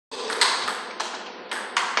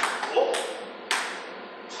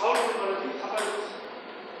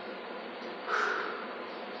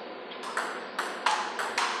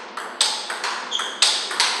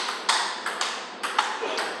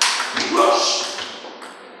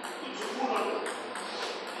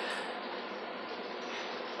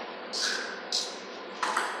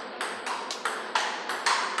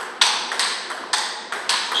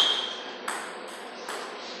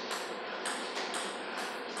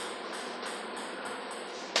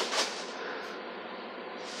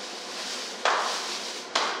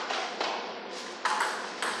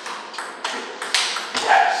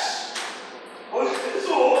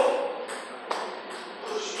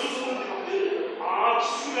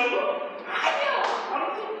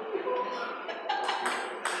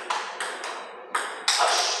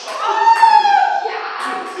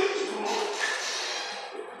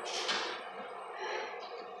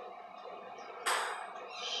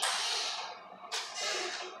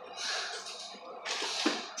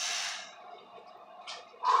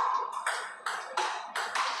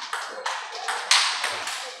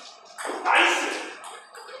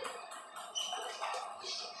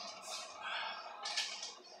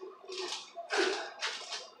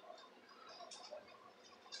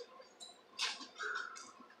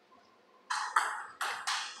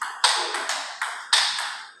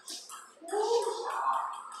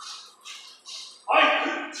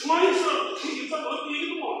중앙에 있어. 일단 너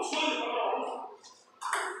얘기도 뭐 중앙에 가라.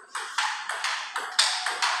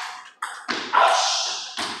 아씨.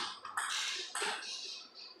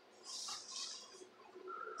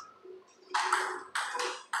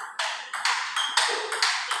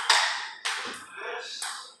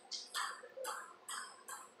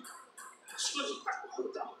 수건이 딱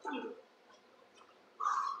하고 딱.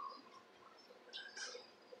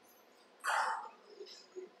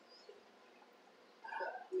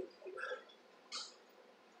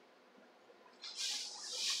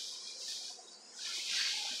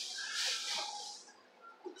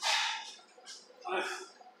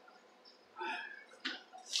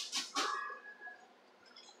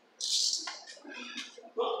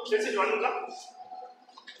 메시지 왔는가?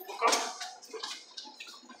 볼까?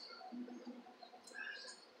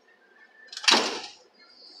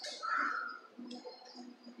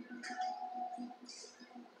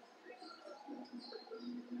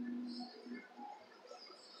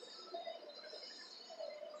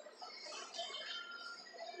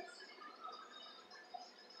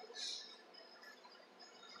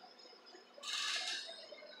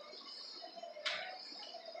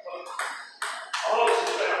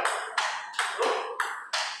 진짜야.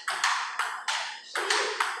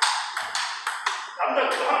 남자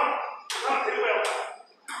그거 하나 데려가야 돼.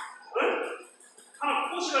 응? 하나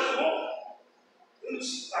꼬시가지고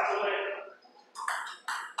놔줘야 돼.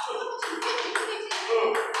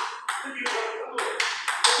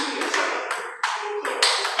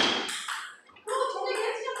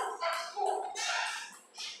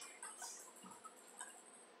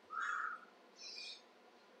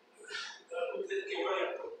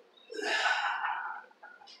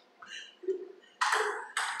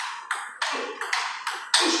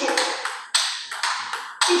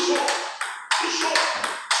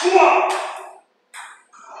 좋아!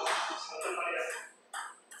 장난 말이야.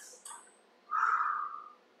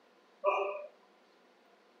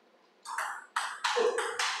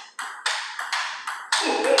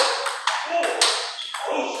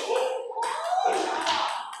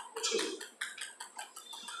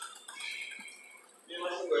 일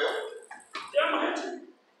하신 거예요? 한번 해야지.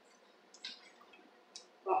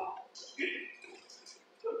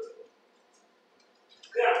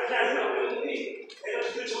 그냥 해요. 왜냐면 내가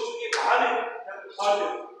그걸 적어준 게 마음에 그냥 봐야 돼.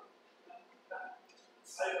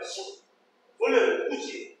 원래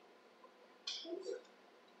누구지?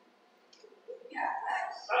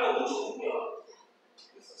 나는 엄청 누구야?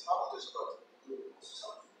 그래서 잘못되실 것 같아요.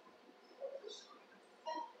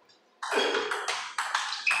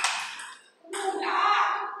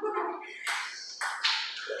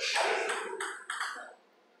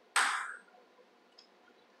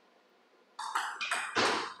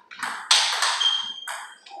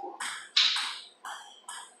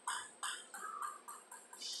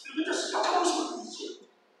 근데 생각하고 싶은 거 있지?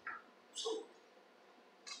 무서워.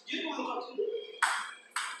 얘 보는 것 같은데?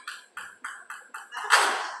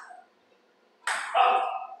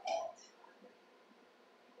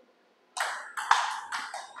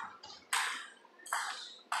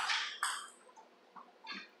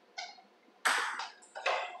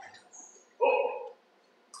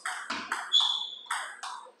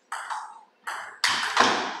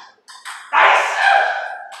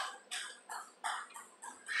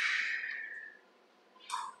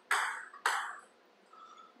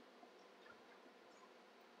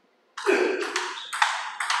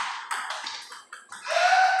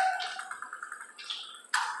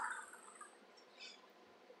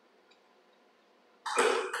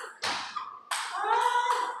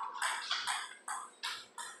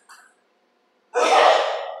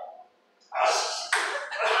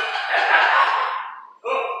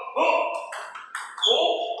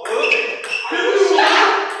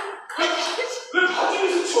 왜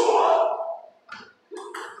바지에서 쳐?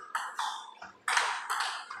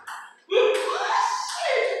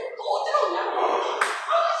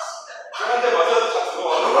 쟤한테 맞아도 다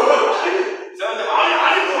들어와. 쟤한테 아니,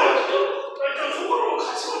 일단 손으로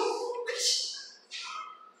같이 왔어.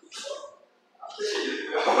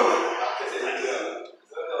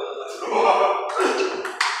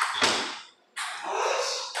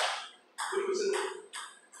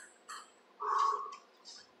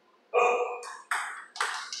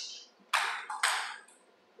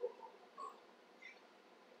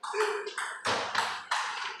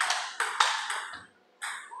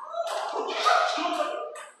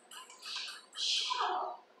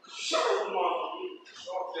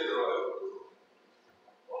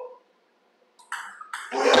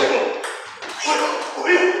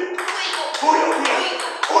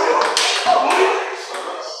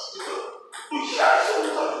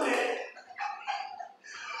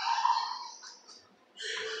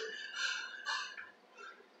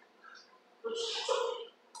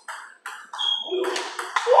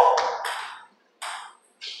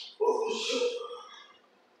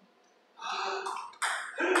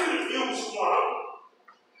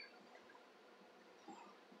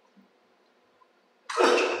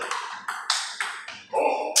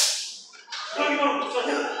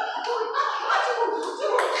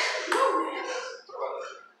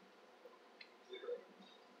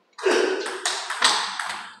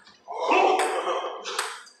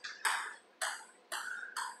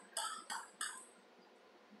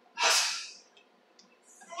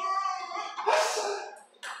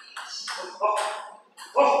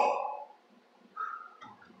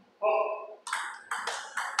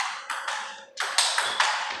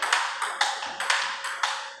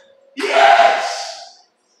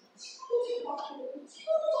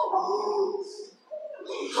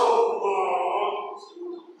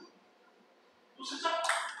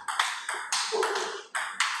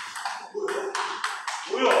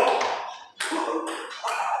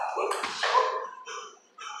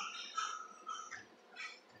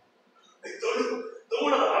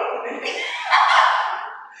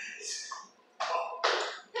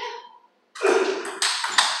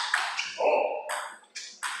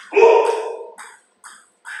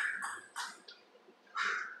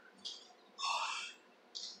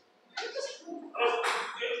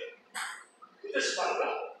 다시 말할까?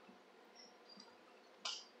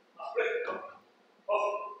 아, 그래.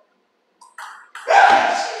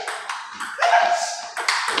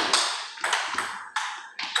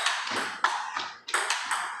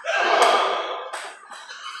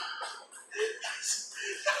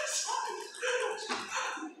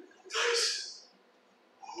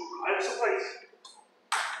 I'm surprised.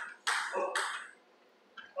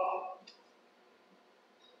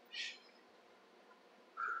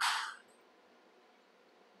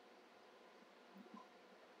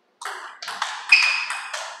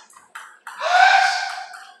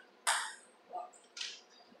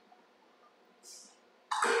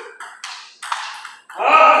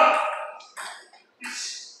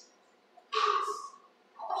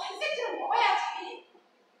 한 세트는 먹어야지.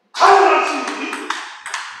 당연하지.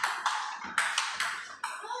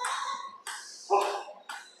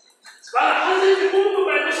 나는 한 세트 먹는 거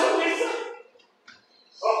말고 성공했어.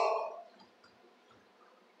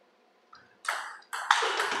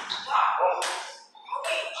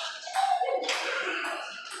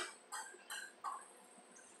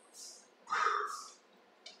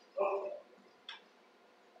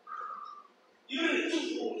 이거는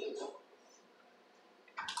좀 먹으면서.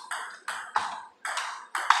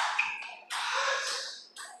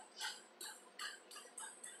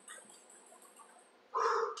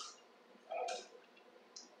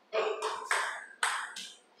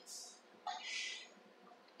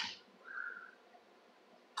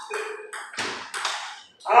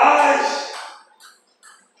 아이씨.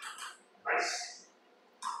 나이스.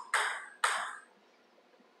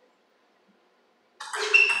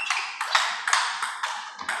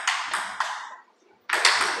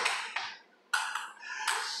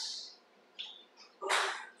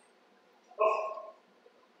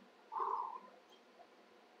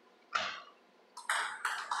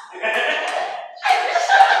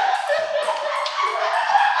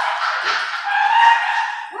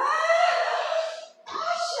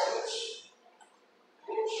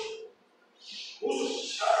 무슨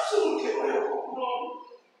샤프를 개발해요.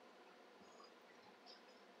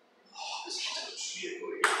 살짝 주의해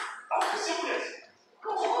보이게. 글쎄 보내야지.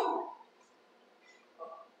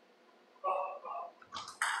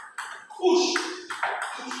 오씨.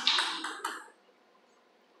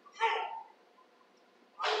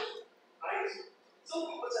 아니,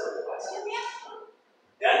 썩은 거잖아. 맞잖아.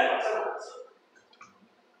 내한테 맞잖아.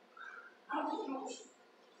 아무도 그러고 싶어.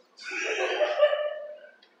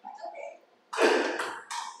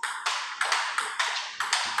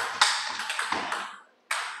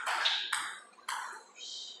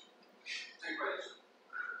 되게 빨리 줘.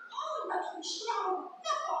 나 정신이 안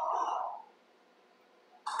나가.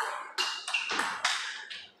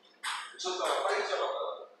 붙였다가 빨리 잡았다.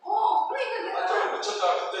 그러니까 내가 한쪽을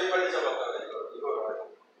붙였다가 갑자기 빨리 잡았다. 이거 알아.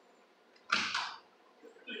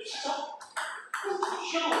 진짜?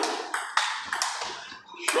 희한하네.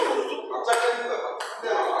 희한하네. 박자 빼는 거야.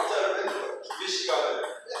 상대방 박자를 빼는 거야. 준비 시간을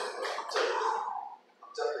빼는 거야.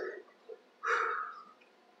 박자 빼기.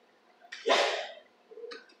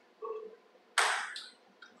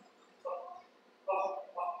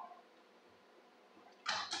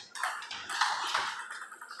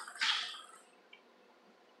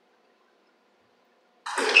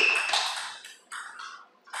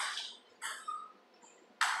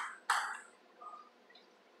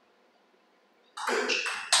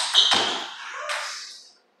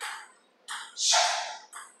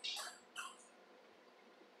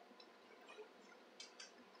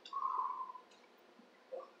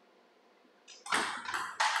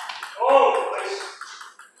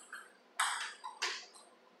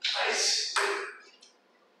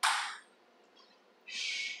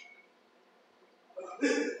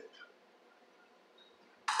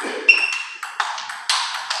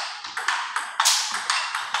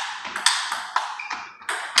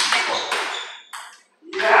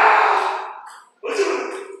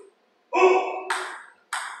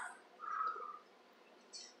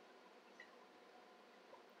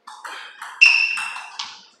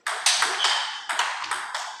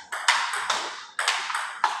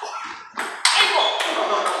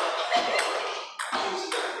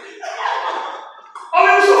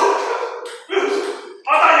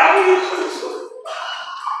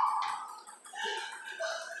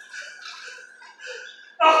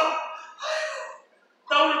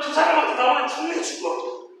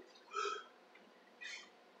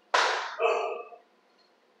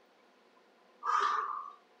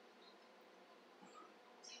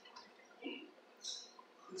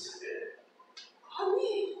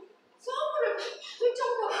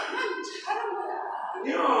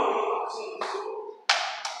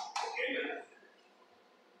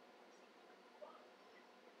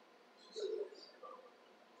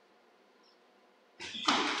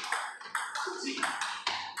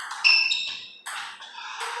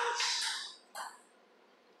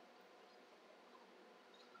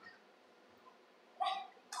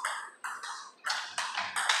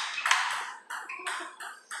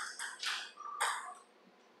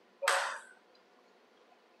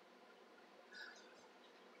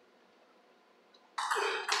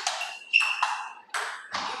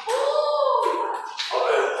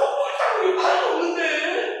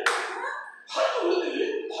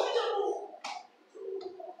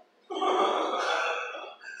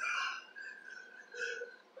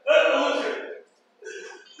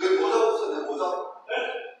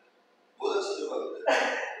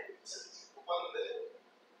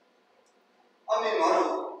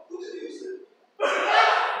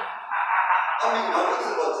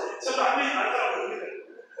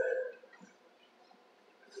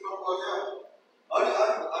 거죠? 아니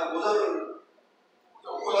모자를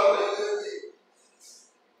여기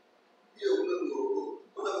위에 없는 거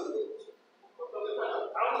모자 같은 거.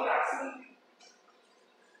 다음에 안 쓰는.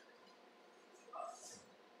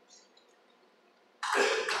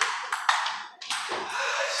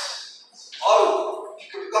 아유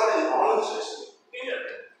피카피카하네. 아유 진짜.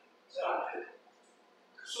 자,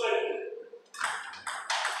 수고할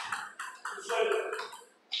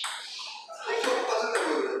소금 같은데 뭐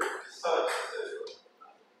그래? 비싸요, 진짜.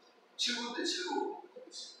 7구인데 7구.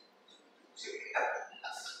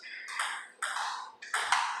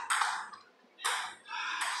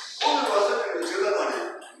 오늘 왔으면 전화도 안 해.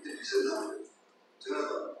 근데 비싸다.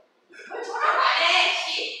 전화도 안 해. 왜 전화 안 해? 씨.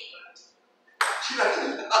 시간이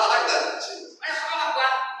나 진짜. 빨리 전화 갖고 와.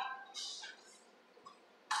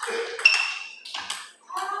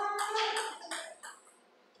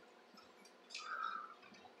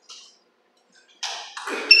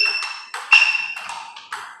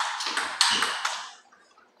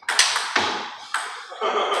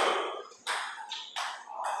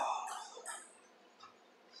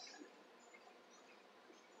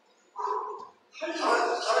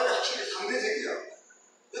 사람이 확실히 상대적이야.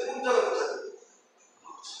 왜 꼼짝을 못하지?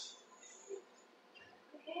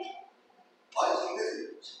 아니 상대적이야.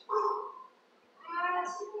 아,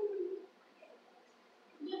 지금.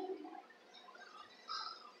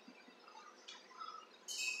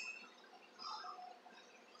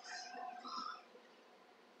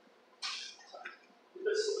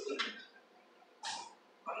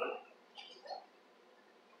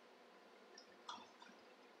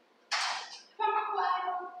 빨리 갖고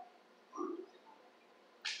와요.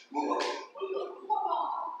 뭐가? 봐봐.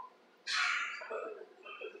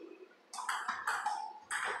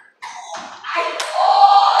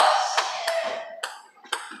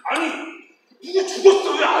 아니, 누구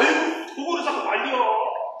죽었어? 왜 알고 그거를 자꾸 말려?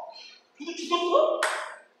 누구 죽었어?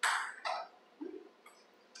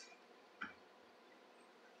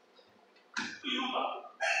 이런 거.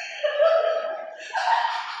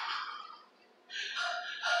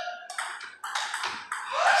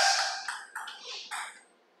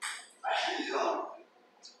 야,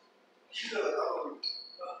 키가 따로.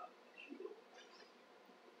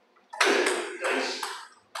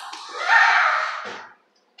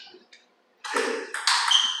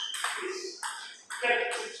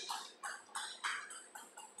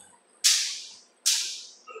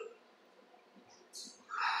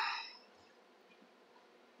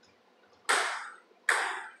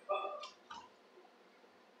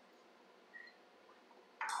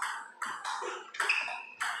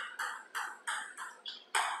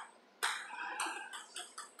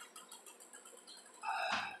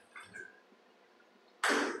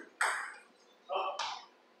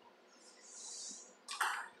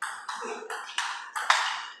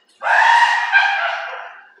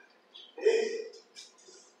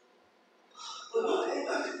 너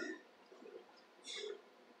때리면 안 되지.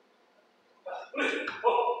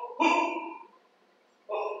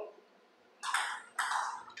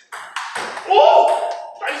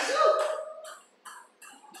 오! 나이스!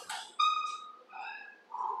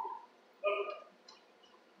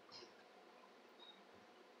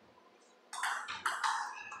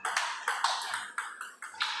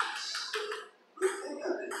 때리면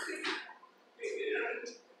안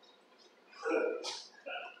되지.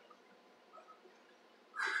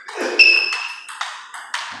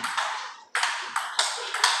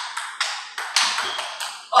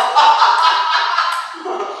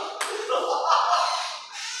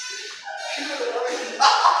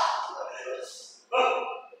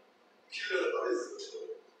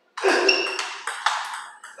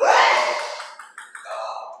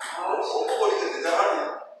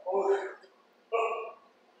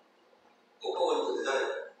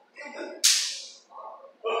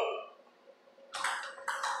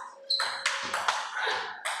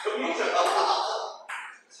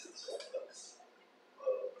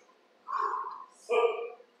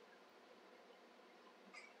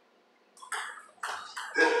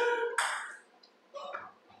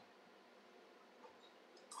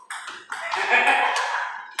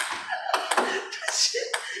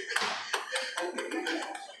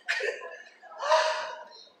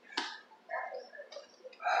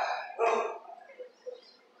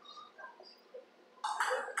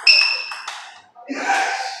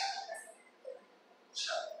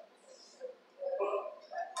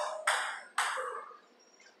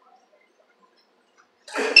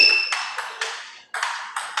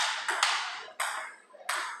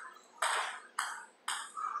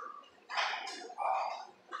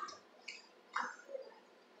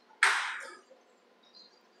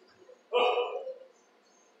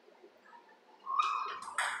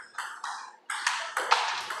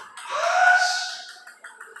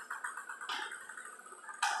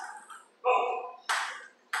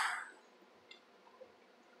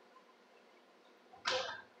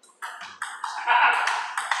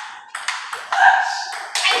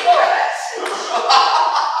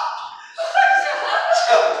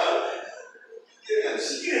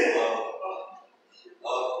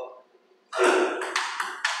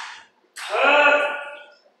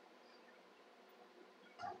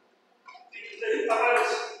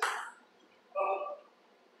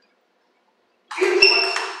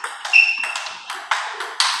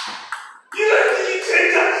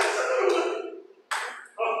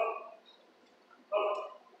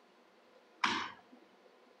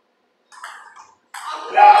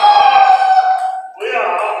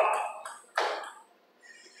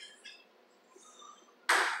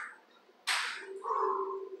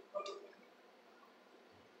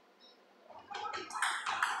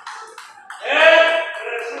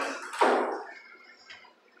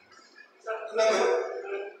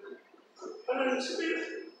 이게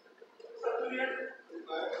시기해.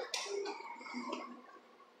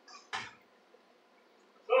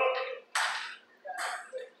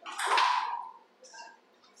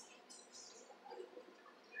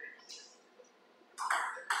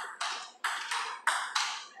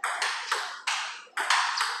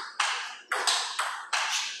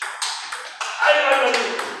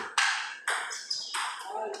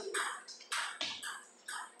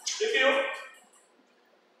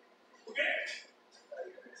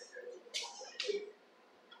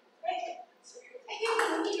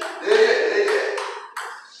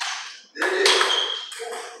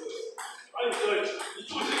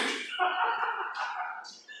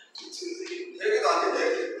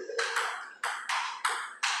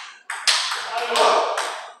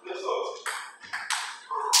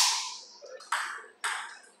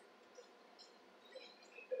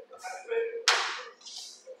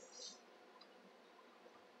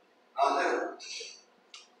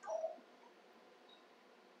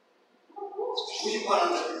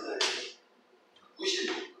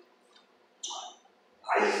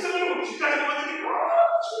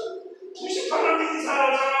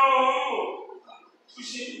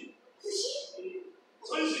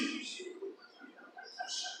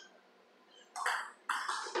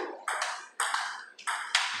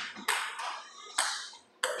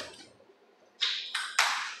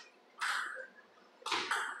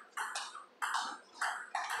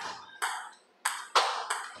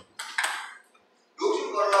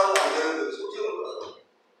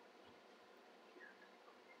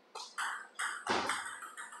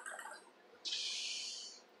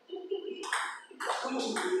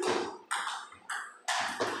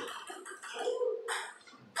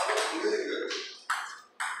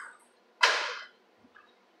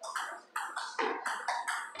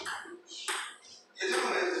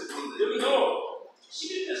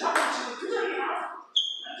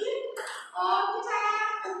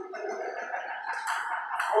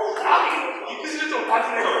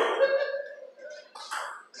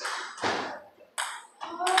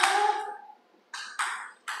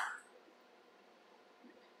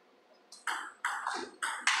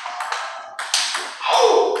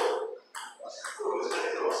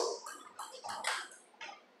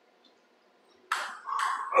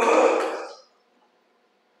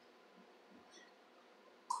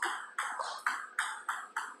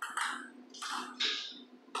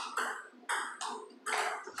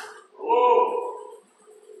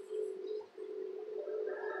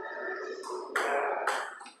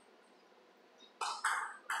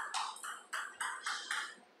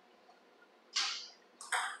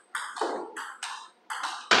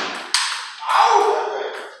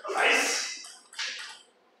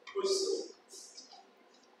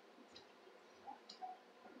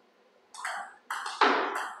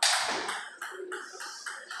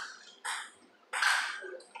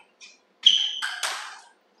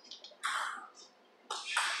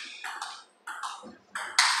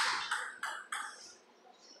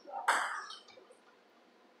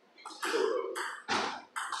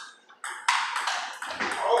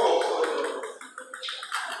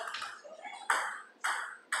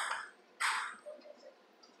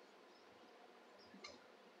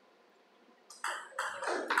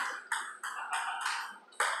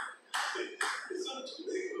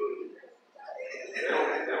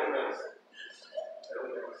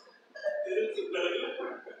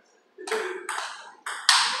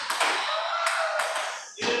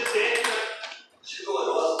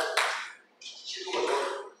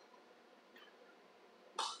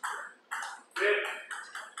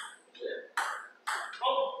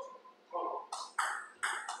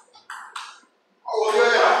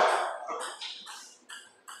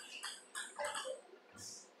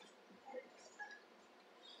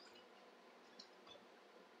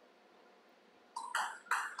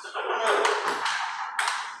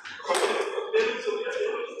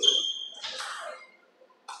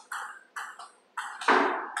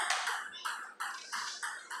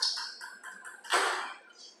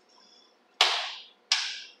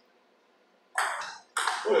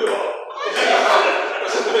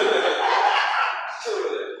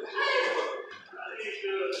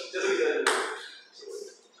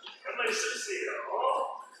 가만히 있으세요.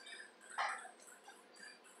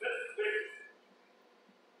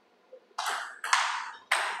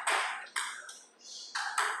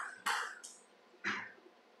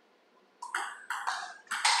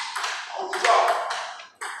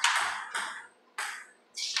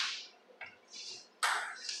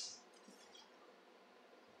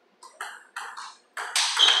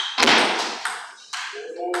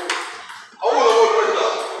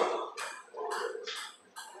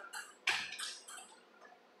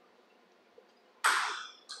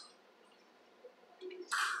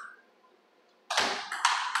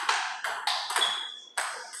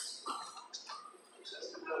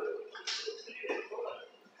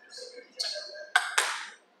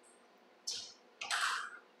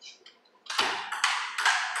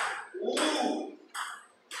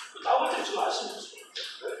 나올 때 좀 아시는 분.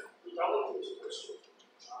 나올 때 좀 아시는 분.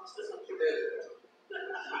 세상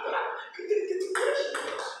그때 특별하시네.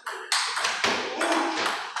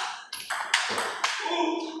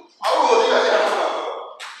 아우 어디 가냐?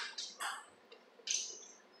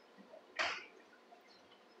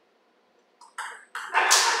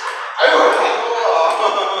 아유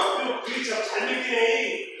그게 참 잘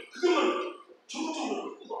먹기네. 그거는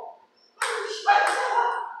전국적으로 그거.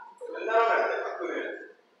 맨날 할 때 가끔에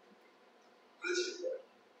그렇지.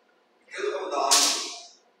 계속 하면 나.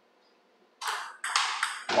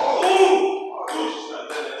 진짜 안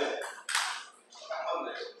되네. 딱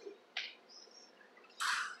맞네.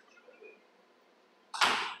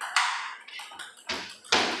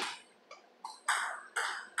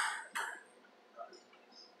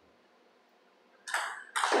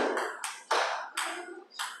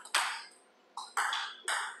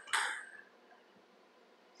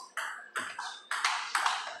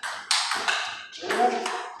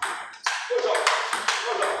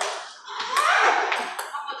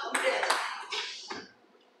 한번 더 그래야지.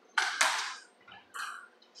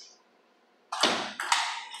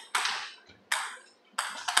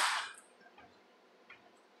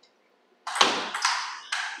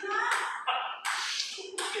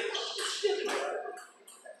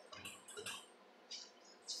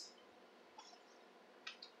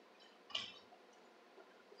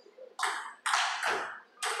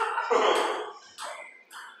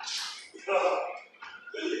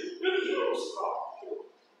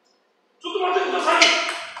 조금만 더 사이.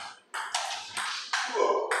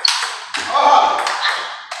 아!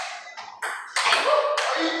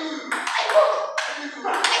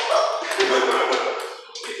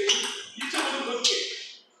 일정을 좀 넣을게.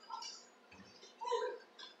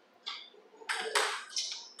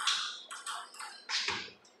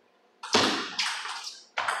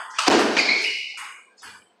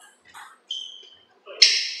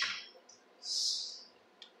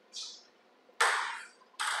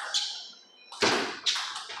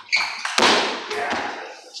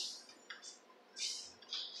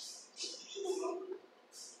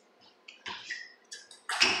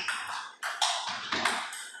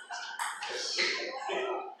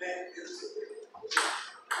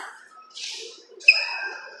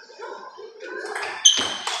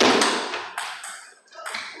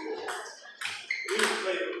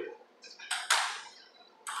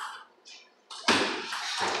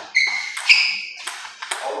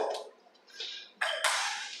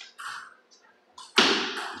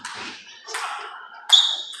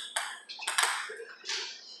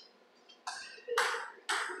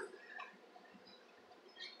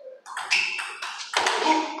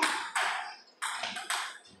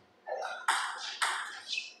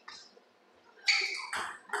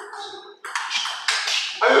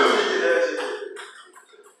 아유 이게 내야지.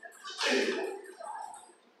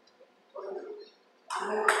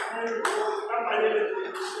 난 많이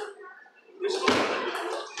했는데.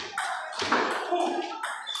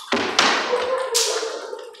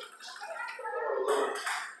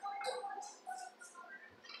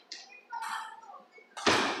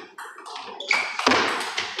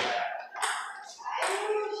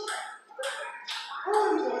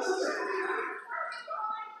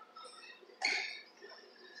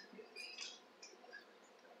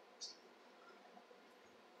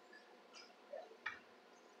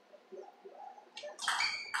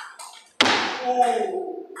 오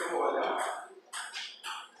이런 거 아니야?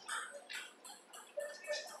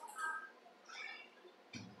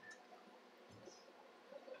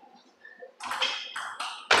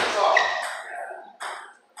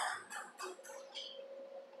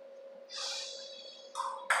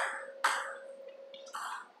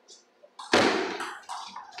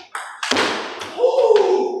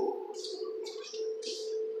 오!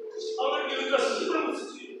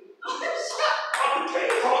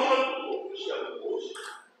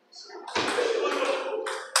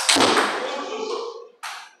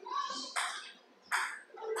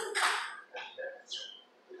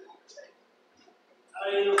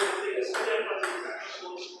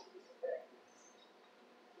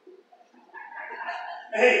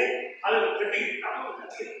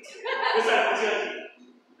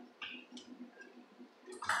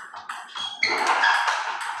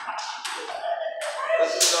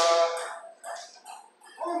 수고하셨습니다.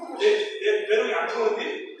 얘 매력이 안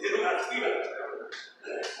통하는데?